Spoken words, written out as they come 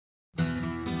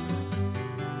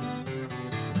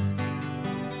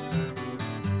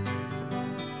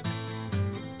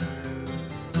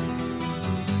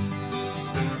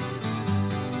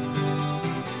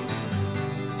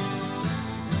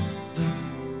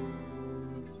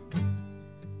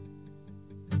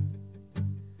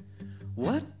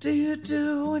What do you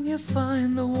do when you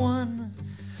find the one?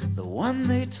 The one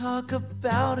they talk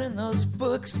about in those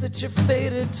books that you're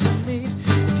fated to meet.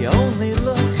 If you only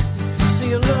look, so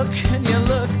you look and you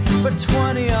look for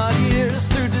 20 odd years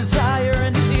through desire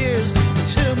and tears and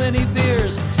too many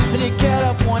beers. And you get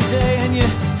up one day and you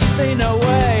say no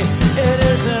way, it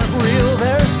isn't real,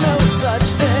 there's no such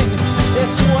thing.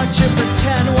 It's what you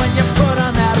pretend when you put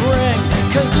on that ring.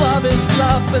 Cause love is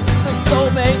love, but the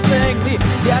soulmate thing,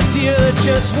 the idea that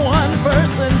just one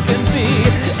person can be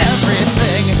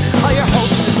everything. All your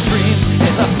hopes and dreams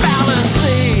is a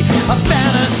fallacy, a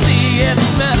fantasy, it's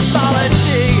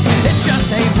mythology. It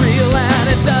just ain't real and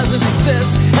it doesn't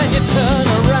exist. And you turn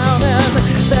around and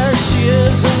there she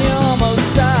is and you almost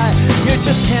die. You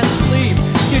just can't sleep,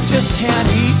 you just can't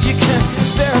eat, you can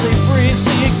barely breathe.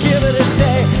 So you give it a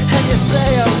day and you say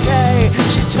okay.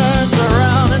 She turns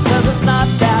around and says it's not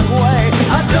that way.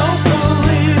 I don't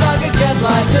believe I could get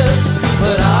like this,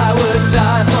 but I would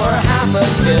die for half a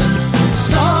kiss.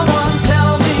 Someone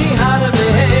tell me how to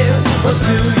behave. What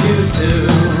do you do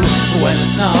when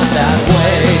it's not that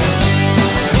way?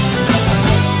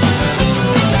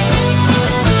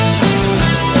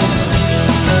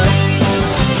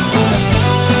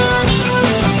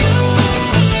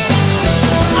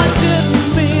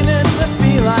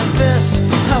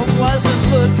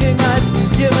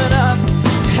 Given up,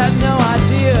 had no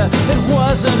idea it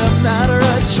wasn't a matter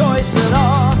of choice at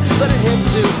all. But it hit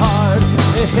too hard,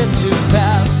 it hit too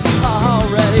fast. I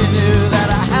already knew that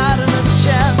I hadn't a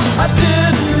chance. I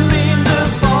didn't mean to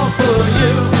fall for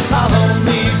you. I'll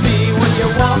only be what you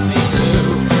want me to.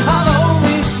 I'll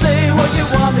only say what you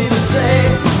want me to say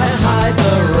and hide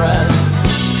the rest,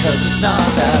 cause it's not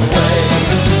that way.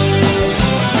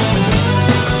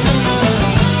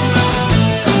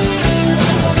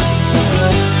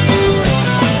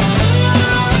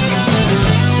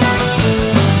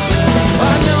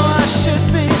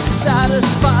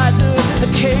 Satisfied to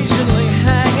occasionally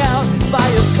hang out by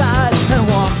your side and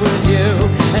walk with you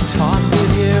and talk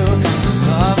with you, since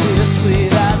obviously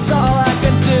that's all I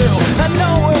can do. I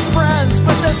know we're friends,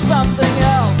 but there's something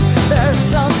else. There's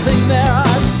something there,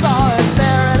 I saw it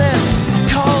there, and it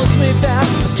calls me back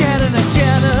again and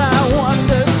again. And I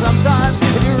wonder sometimes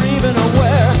if you're even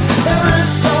aware. There is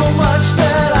so much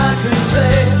that I could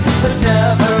say, but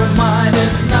never mind,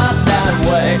 it's not that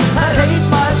way. I'd hate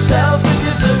myself if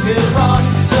you took it wrong,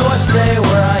 so I stay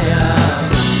where I am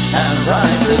and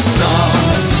write this song.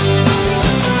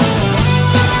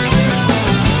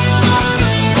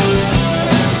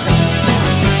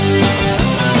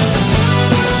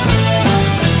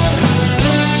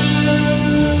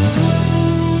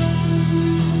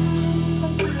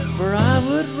 For I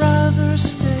would rather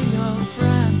stay your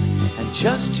friend and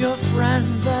just your friend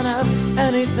than have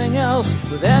anything else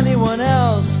with anyone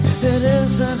else. It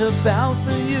isn't about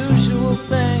the usual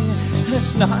thing, and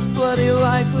it's not bloody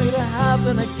likely to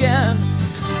happen again.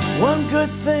 One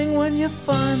good thing when you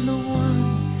find the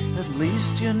one, at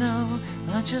least you know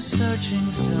that your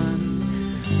searching's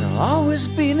done. There'll always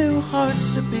be new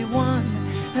hearts to be won,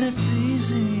 and it's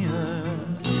easier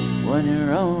when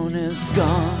your own is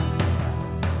gone.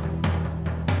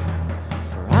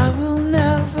 For I will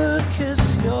never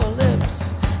kiss your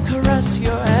lips, caress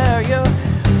your hair, your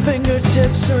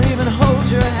fingertips, or even